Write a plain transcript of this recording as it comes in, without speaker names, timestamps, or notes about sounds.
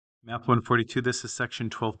Math 142, this is section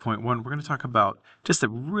 12.1. We're going to talk about just a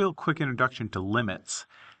real quick introduction to limits.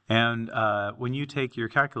 And when you take your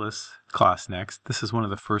calculus class next, this is one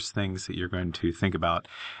of the first things that you're going to think about.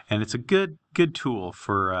 And it's a good tool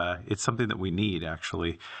for, it's something that we need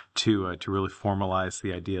actually to really formalize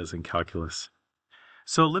the ideas in calculus.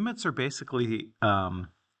 So limits are basically,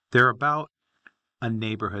 they're about a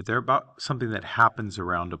neighborhood. They're about something that happens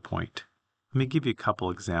around a point. Let me give you a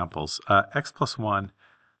couple examples. X plus 1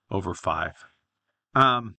 over 5.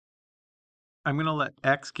 I'm going to let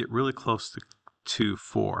x get really close to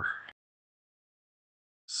 4.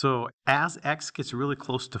 So as x gets really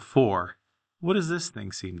close to 4, what does this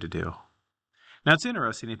thing seem to do? Now it's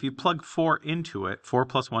interesting, if you plug 4 into it, 4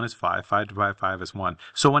 plus 1 is 5, 5 divided by 5 is 1.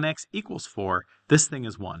 So when x equals 4, this thing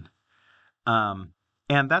is 1.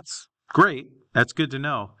 And that's great, that's good to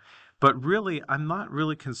know. But really, I'm not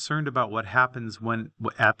really concerned about what happens when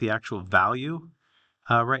at the actual value.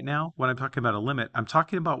 Right now, when I'm talking about a limit, I'm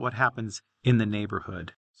talking about what happens in the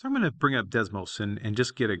neighborhood. So I'm going to bring up Desmos and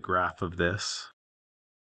just get a graph of this.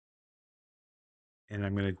 And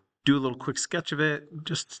I'm going to do a little quick sketch of it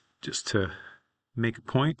just to make a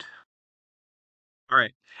point. All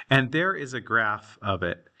right, and there is a graph of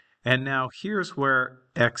it. And now here's where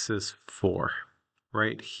x is 4,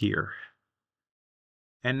 right here.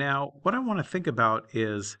 And now what I want to think about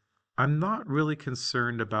is I'm not really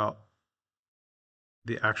concerned about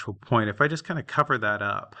the actual point. If I just kind of cover that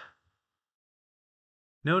up,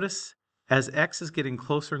 notice as x is getting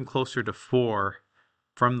closer and closer to 4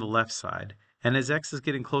 from the left side, and as x is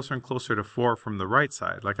getting closer and closer to 4 from the right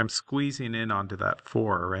side, like I'm squeezing in onto that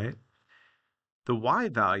 4, right? The y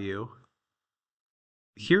value,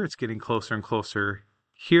 here it's getting closer and closer,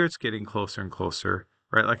 here it's getting closer and closer,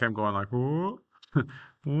 right? Like I'm going like, whoop,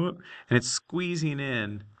 whoop, and it's squeezing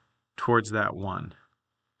in towards that 1.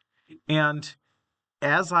 And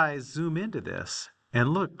as I zoom into this and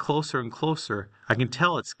look closer and closer, I can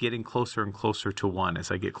tell it's getting closer and closer to 1 as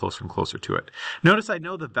I get closer and closer to it. Notice I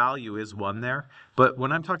know the value is 1 there, but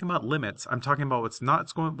when I'm talking about limits, I'm talking about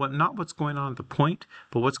not what's going on at the point,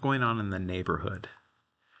 but what's going on in the neighborhood.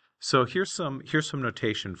 So here's some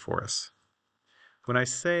notation for us. When I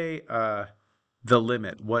say the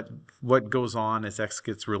limit, what goes on as x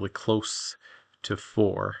gets really close to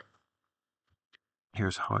 4,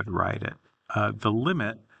 here's how I'd write it. The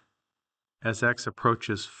limit as x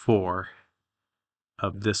approaches 4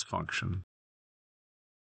 of this function.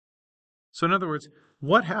 So in other words,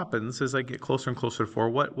 what happens as I get closer and closer to 4?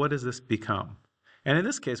 What does this become? And in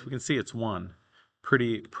this case, we can see it's 1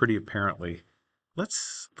 pretty apparently.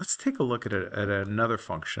 Let's take a look at another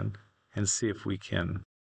function and see if we can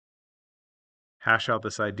hash out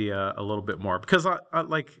this idea a little bit more. Because I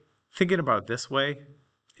like thinking about it this way,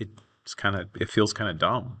 it feels kind of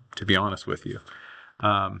dumb, to be honest with you.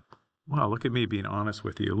 Wow, look at me being honest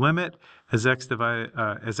with you. Limit as x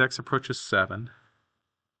approaches 7,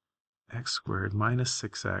 x squared minus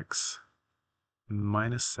 6x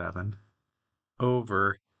minus 7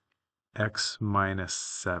 over x minus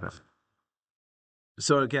 7.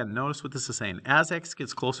 So again, notice what this is saying. As x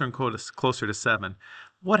gets closer and closer to 7,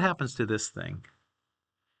 what happens to this thing?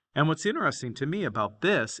 And what's interesting to me about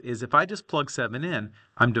this is if I just plug 7 in,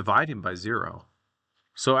 I'm dividing by 0.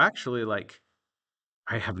 So actually, like,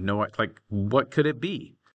 I have no, like, what could it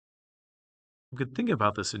be? We could think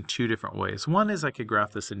about this in two different ways. One is I could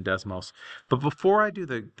graph this in Desmos, but before I do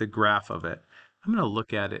the graph of it, I'm going to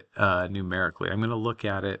look at it numerically. I'm going to look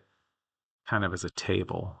at it kind of as a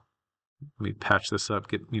table. Let me patch this up,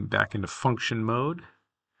 get me back into function mode.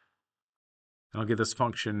 I'll get this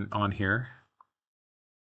function on here.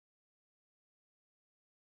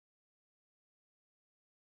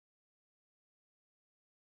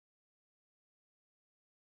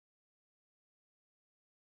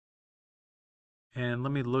 And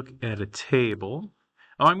let me look at a table.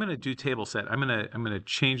 Oh, I'm going to do table set. I'm going to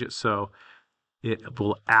change it so it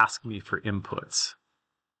will ask me for inputs.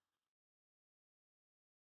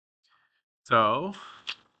 So,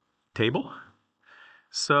 table.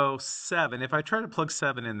 So 7, if I try to plug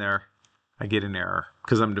 7 in there, I get an error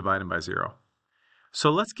because I'm dividing by 0.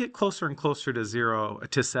 So let's get closer and closer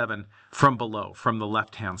to 7 from below, from the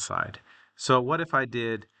left-hand side. So what if I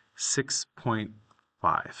did 6.5?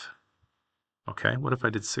 Okay, what if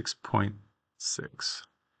I did 6.6?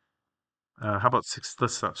 How about 6?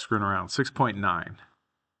 Let's stop screwing around. 6.9.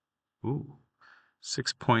 Ooh,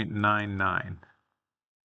 6.99.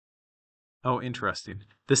 Oh, interesting.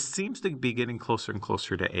 This seems to be getting closer and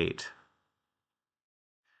closer to 8.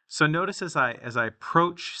 So notice as I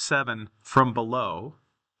approach 7 from below,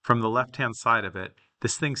 from the left-hand side of it,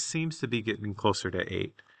 this thing seems to be getting closer to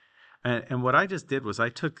 8. And what I just did was I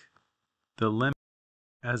took the limit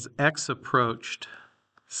as x approached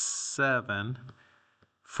 7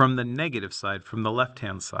 from the negative side, from the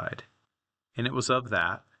left-hand side. And it was of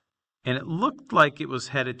that. And it looked like it was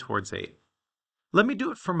headed towards 8. Let me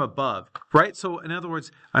do it from above, right? So in other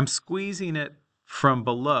words, I'm squeezing it from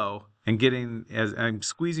below and getting, as I'm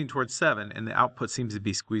squeezing towards 7, and the output seems to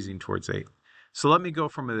be squeezing towards 8. So let me go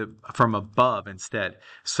from above instead.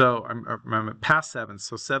 So I'm past 7,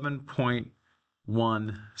 so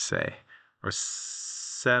 7.1, say, or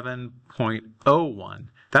 7.01.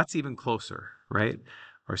 That's even closer, right?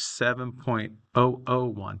 Or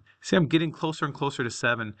 7.001. See, I'm getting closer and closer to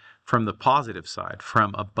 7 from the positive side,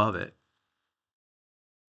 from above it.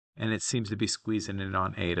 And it seems to be squeezing it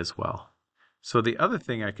on 8 as well. So the other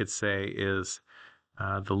thing I could say is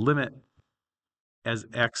the limit as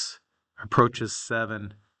x approaches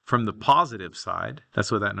 7 from the positive side,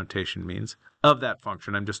 that's what that notation means, of that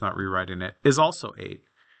function, I'm just not rewriting it, is also 8.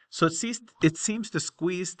 So it seems to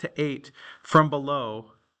squeeze to 8 from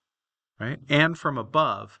below, right, and from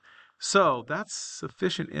above. So that's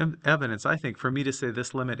sufficient evidence, I think, for me to say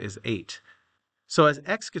this limit is 8. So as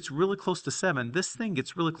x gets really close to 7, this thing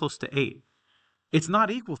gets really close to 8. It's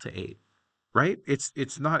not equal to 8, right?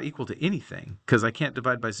 It's not equal to anything because I can't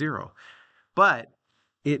divide by 0. But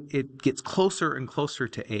it gets closer and closer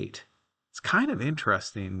to 8. It's kind of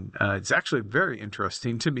interesting. It's actually very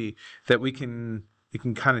interesting to me that we can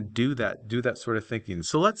kind of do that sort of thinking.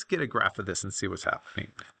 So let's get a graph of this and see what's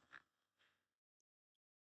happening.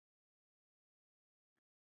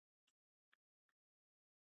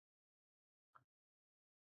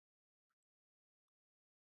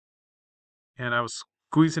 And I was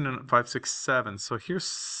squeezing in at 5, 6, 7. So here's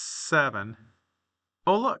 7.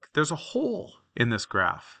 Oh, look, there's a hole in this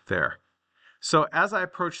graph there. So as I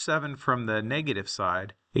approach 7 from the negative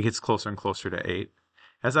side, it gets closer and closer to 8.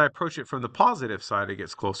 As I approach it from the positive side, it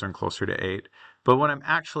gets closer and closer to 8. But when I'm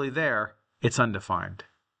actually there, it's undefined.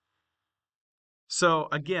 So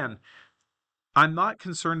again, I'm not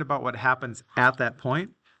concerned about what happens at that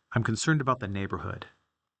point. I'm concerned about the neighborhood.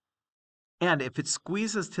 And if it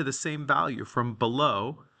squeezes to the same value from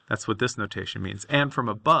below, that's what this notation means, and from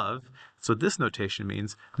above, that's what this notation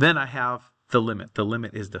means, then I have the limit. The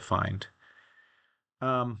limit is defined.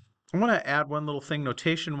 I want to add one little thing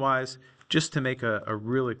notation-wise, just to make a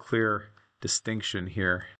really clear distinction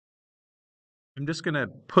here. I'm just going to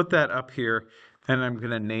put that up here, and I'm going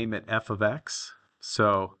to name it f of x.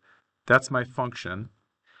 So that's my function.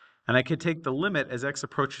 And I could take the limit as x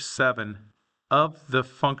approaches 7 of the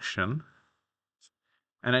function,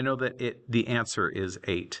 and I know that the answer is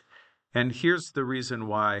 8. And here's the reason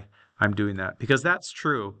why I'm doing that, because that's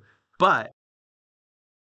true, but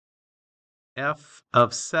f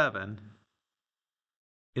of 7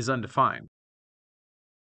 is undefined.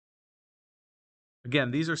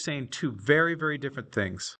 Again, these are saying two very, very different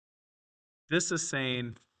things. This is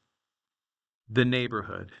saying the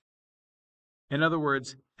neighborhood. In other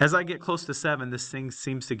words, as I get close to 7, this thing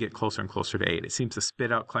seems to get closer and closer to 8. It seems to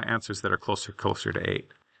spit out answers that are closer to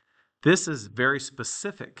 8. This is very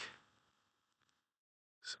specific.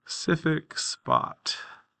 Specific spot.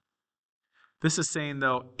 This is saying,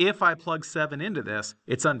 though, if I plug 7 into this,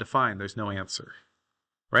 it's undefined. There's no answer.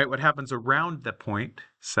 Right? What happens around the point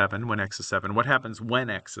 7 when x is 7? What happens when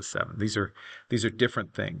x is 7? These are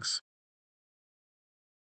different things.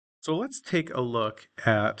 So let's take a look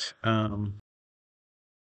at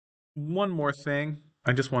one more thing.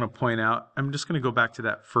 I just want to point out, I'm just going to go back to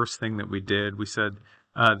that first thing that we did. We said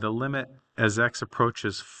the limit as x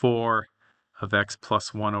approaches 4 of x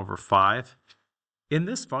plus 1 over 5. In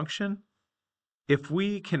this function, if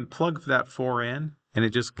we can plug that 4 in and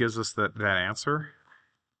it just gives us that answer,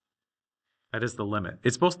 that is the limit.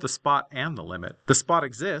 It's both the spot and the limit. The spot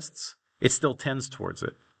exists, it still tends towards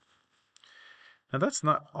it. Now that's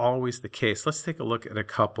not always the case. Let's take a look at a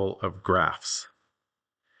couple of graphs.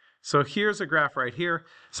 So here's a graph right here.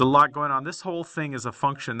 There's a lot going on. This whole thing is a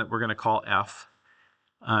function that we're going to call f,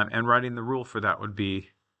 and writing the rule for that would be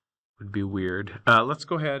weird. Let's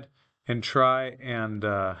go ahead and try and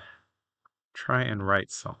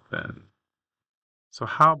write something. So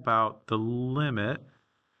how about the limit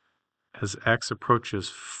as x approaches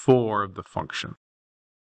 4 of the function?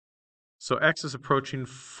 So x is approaching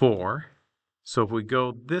 4. So if we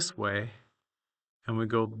go this way and we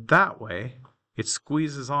go that way, it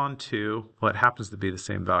squeezes onto, well, it happens to be the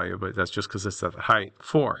same value, but that's just because it's at the height,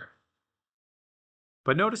 4.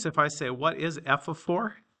 But notice if I say, what is f of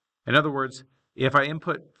 4? In other words, if I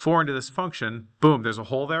input 4 into this function, boom, there's a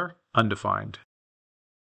hole there, undefined.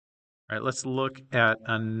 All right, let's look at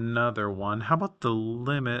another one. How about the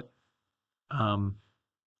limit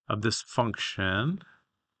of this function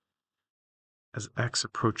as x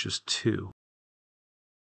approaches 2.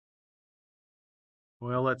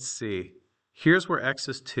 Well, let's see. Here's where x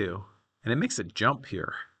is 2, and it makes a jump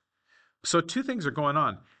here. So two things are going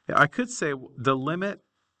on. I could say the limit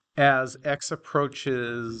as x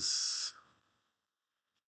approaches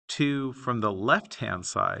 2 from the left-hand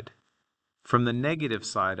side, from the negative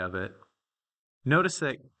side of it. Notice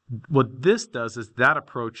that what this does is that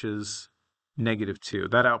approaches -2.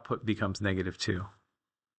 That output becomes -2.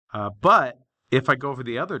 But if I go over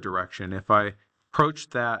the other direction, if I approach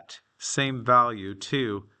that same value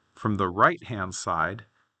 2 from the right-hand side,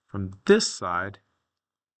 from this side,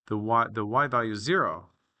 the y value is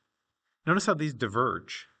 0. Notice how these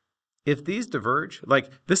diverge. If these diverge,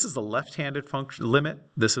 like this is a left-handed function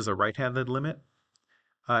limit, this is a right-handed limit.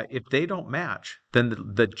 If they don't match,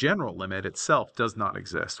 then the general limit itself does not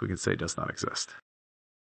exist. We can say does not exist.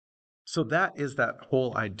 So that is that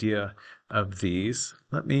whole idea of these.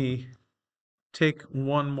 Let me take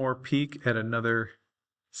one more peek at another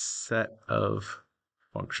set of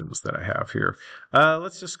functions that I have here.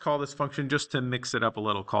 Let's just call this function, just to mix it up a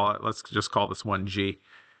little, let's just call this one g.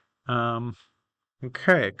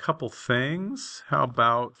 Okay, a couple things. How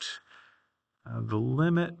about the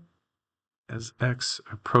limit as x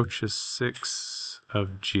approaches 6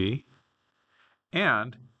 of g?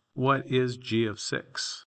 And what is g of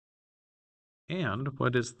 6? And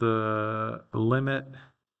what is the limit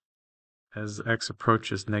as x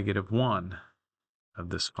approaches -1 of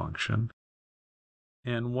this function?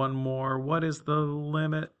 And one more, what is the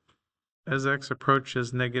limit as x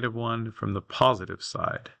approaches -1 from the positive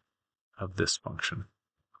side of this function?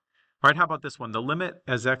 All right, how about this one? The limit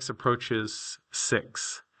as x approaches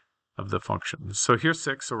 6 of the function. So here's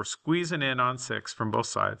 6, so we're squeezing in on 6 from both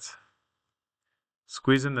sides.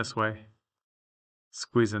 Squeezing this way,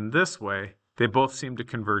 squeezing this way. They both seem to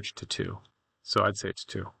converge to 2. So I'd say it's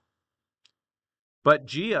 2. But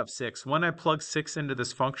g of 6, when I plug 6 into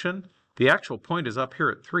this function, the actual point is up here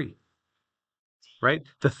at 3. Right?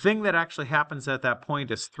 The thing that actually happens at that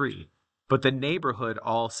point is 3. But the neighborhood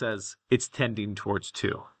all says it's tending towards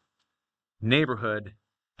 2. Neighborhood,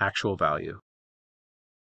 actual value.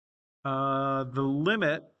 The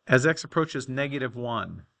limit as x approaches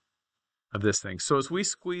 -1 of this thing. So as we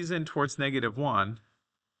squeeze in towards -1,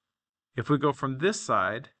 if we go from this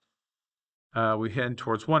side, we head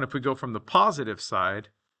towards 1. If we go from the positive side,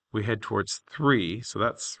 we head towards 3. So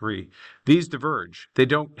that's 3. These diverge. They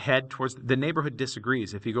don't head towards, the neighborhood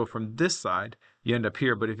disagrees. If you go from this side, you end up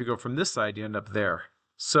here. But if you go from this side, you end up there.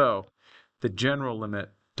 So the general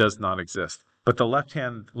limit does not exist. But the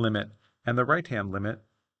left-hand limit and the right-hand limit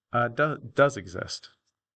does exist.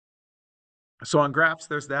 So on graphs,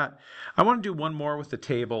 there's that. I want to do one more with the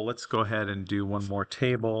table. Let's go ahead and do one more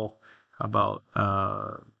table about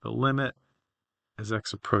the limit as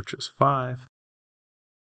x approaches 5.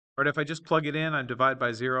 All right, if I just plug it in, I divide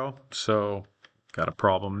by 0. So got a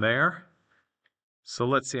problem there. So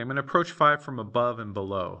let's see. I'm going to approach 5 from above and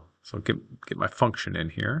below. So get my function in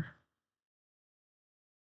here.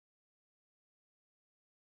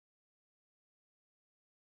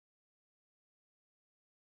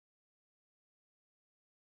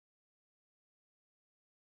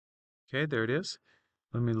 Okay, there it is.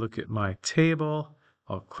 Let me look at my table.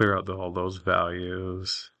 I'll clear out all those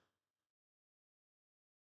values.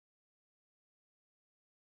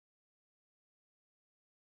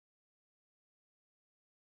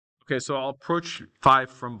 Okay, so I'll approach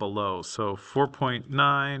 5 from below. So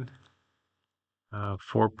 4.9,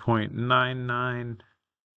 4.99,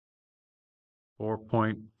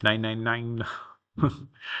 4.999,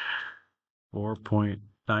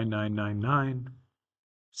 4.9999.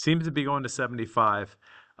 Seems to be going to 75.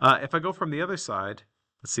 If I go from the other side,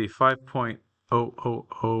 let's see,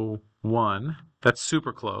 5.0001. That's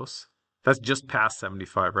super close. That's just past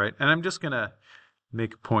 75, right? And I'm just going to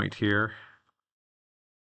make a point here.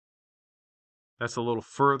 That's a little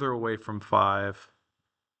further away from 5.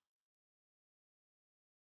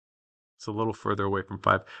 It's a little further away from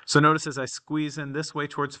 5. So notice as I squeeze in this way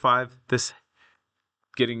towards 5, this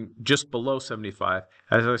getting just below 75.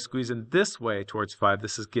 As I squeeze in this way towards 5,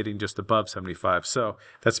 this is getting just above 75. So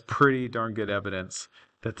that's pretty darn good evidence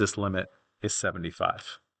that this limit is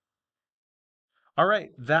 75. All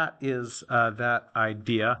right, that is that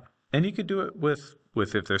idea. And you could do it with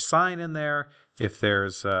if there's sine in there, if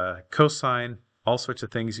there's cosine, all sorts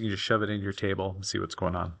of things. You can just shove it in your table and see what's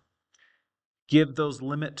going on. Give those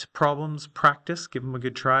limit problems practice. Give them a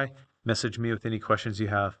good try. Message me with any questions you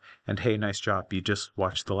have. And hey, nice job. You just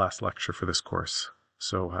watched the last lecture for this course.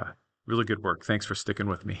 So really good work. Thanks for sticking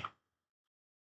with me.